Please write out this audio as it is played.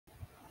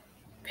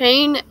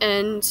Pain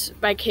Ends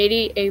by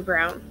Katy A.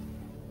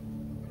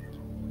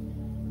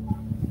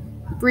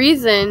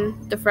 Breathe in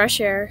the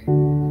fresh air.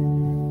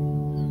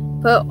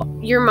 Put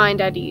your mind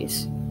at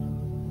ease.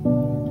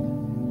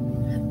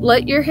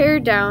 Let your hair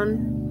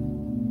down.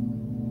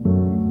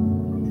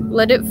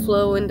 Let it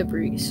flow in the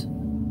breeze.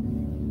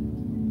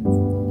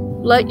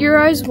 Let your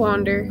eyes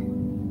wander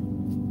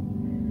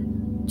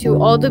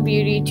to all the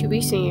beauty to be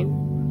seen.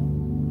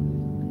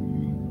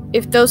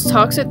 If those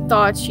toxic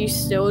thoughts you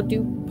still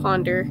do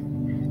ponder,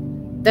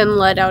 then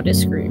let out a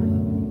scream.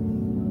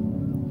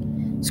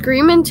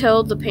 Scream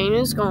until the pain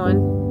is gone,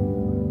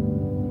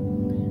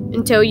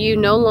 until you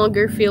no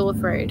longer feel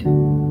afraid.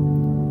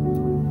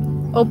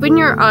 Open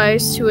your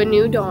eyes to a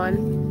new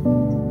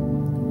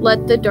dawn.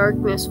 Let the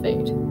darkness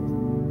fade.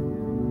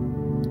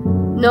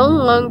 No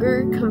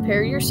longer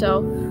compare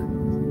yourself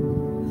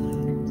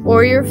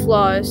or your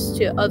flaws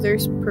to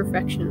others'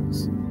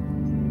 perfections.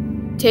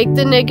 Take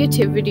the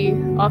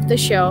negativity off the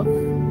shelf.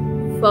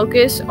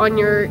 Focus on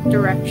your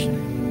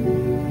direction.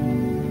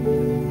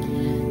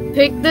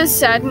 Pick the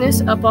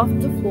sadness up off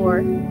the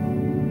floor.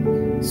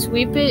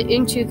 Sweep it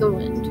into the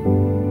wind.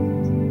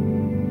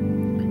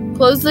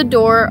 Close the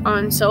door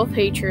on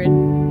self-hatred.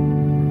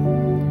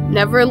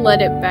 Never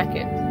let it back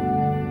in.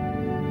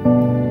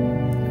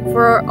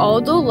 For all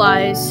the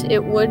lies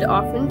it would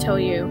often tell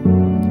you,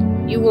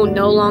 you will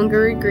no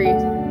longer agree.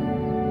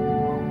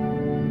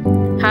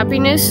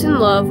 Happiness and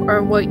love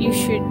are what you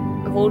should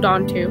hold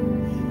on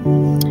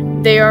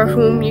to. They are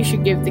whom you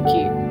should give the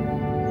key.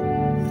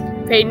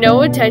 Pay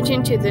no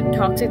attention to the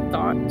toxic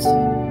thoughts.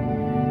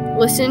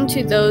 Listen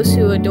to those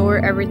who adore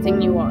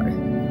everything you are.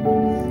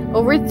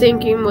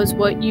 Overthinking was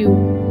what you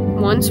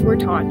once were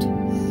taught,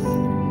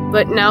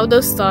 but now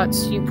those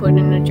thoughts you put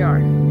in a jar.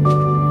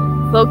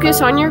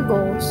 Focus on your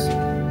goals.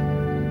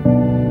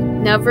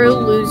 Never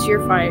lose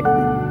your fight.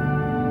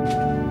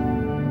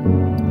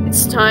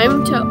 It's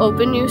time to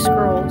open new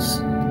scrolls.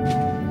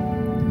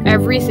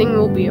 Everything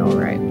will be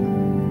alright.